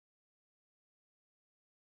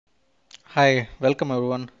Hi, welcome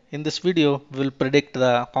everyone. In this video, we'll predict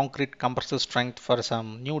the concrete compressive strength for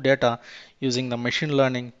some new data using the machine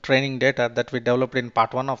learning training data that we developed in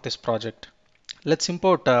part 1 of this project. Let's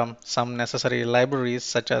import some necessary libraries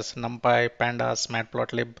such as NumPy, Pandas,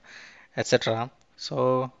 Matplotlib, etc.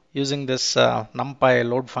 So using this NumPy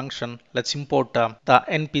load function, let's import the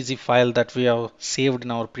NPZ file that we have saved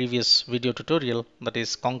in our previous video tutorial, that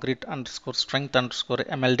is concrete underscore strength underscore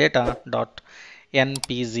ML data dot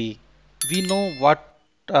NPZ. We know what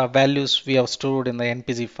values we have stored in the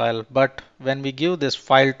NPZ file, but when we give this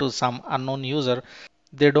file to some unknown user,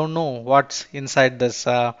 they don't know what's inside this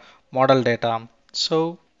model data.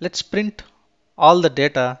 So let's print all the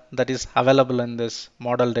data that is available in this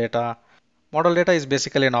model data. Model data is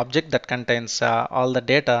basically an object that contains all the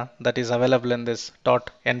data that is available in this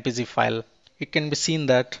 .npz file. It can be seen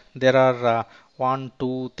that there are 1,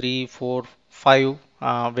 2, 3, 4, 5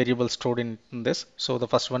 variables stored in this. So the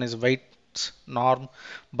first one is weights norm,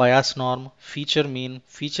 bias norm, feature mean,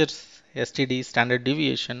 features STD, standard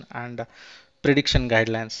deviation, and prediction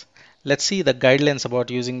guidelines. Let's see the guidelines about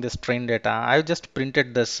using this train data. I've just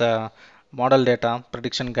printed this model data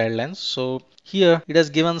prediction guidelines. So here it has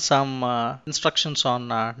given some instructions on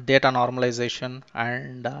data normalization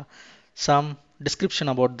and some description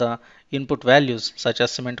about the input values such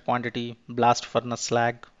as cement quantity, blast furnace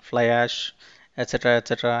slag, fly ash, etc.,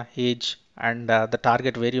 etc., age, and the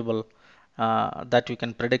target variable that you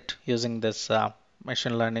can predict using this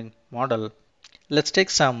machine learning model. Let's take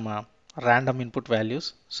some random input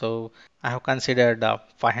values. So I have considered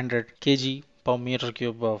 500 kg per meter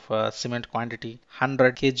cube of cement quantity,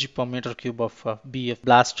 100 kg per meter cube of BF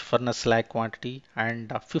blast furnace slag quantity,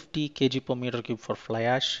 and 50 kg per meter cube for fly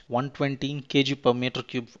ash, 120 kg per meter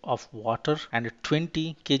cube of water, and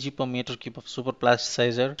 20 kg per meter cube of super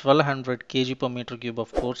plasticizer, 1200 kg per meter cube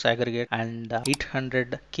of coarse aggregate, and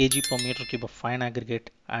 800 kg per meter cube of fine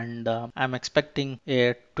aggregate. And I'm expecting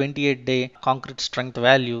a 28-day concrete strength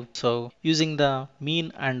value. So using the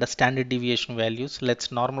mean and the standard deviation values, let's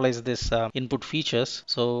normalize this input features.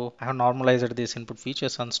 So I have normalized these input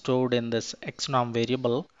features and stored in this xnorm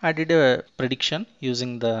variable. I did a prediction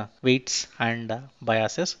using the weights and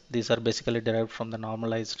biases. These are basically derived from the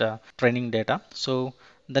normalized training data. So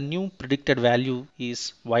the new predicted value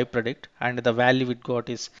is y predict, and the value it got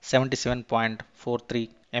is 77.43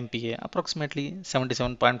 MPa, approximately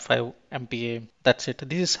 77.5 MPa. That's it.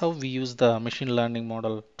 This is how we use the machine learning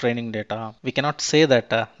model training data. We cannot say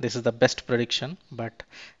that this is the best prediction, but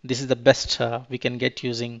this is the best we can get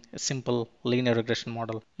using a simple linear regression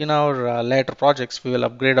model. In our later projects, we will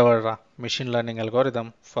upgrade our machine learning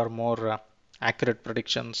algorithm for more accurate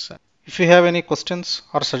predictions. If you have any questions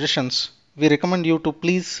or suggestions, we recommend you to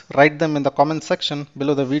please write them in the comment section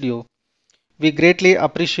below the video. We greatly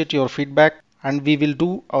appreciate your feedback and we will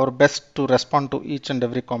do our best to respond to each and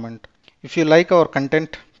every comment. If you like our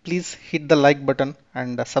content, please hit the like button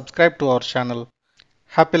and subscribe to our channel.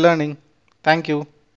 Happy learning. Thank you.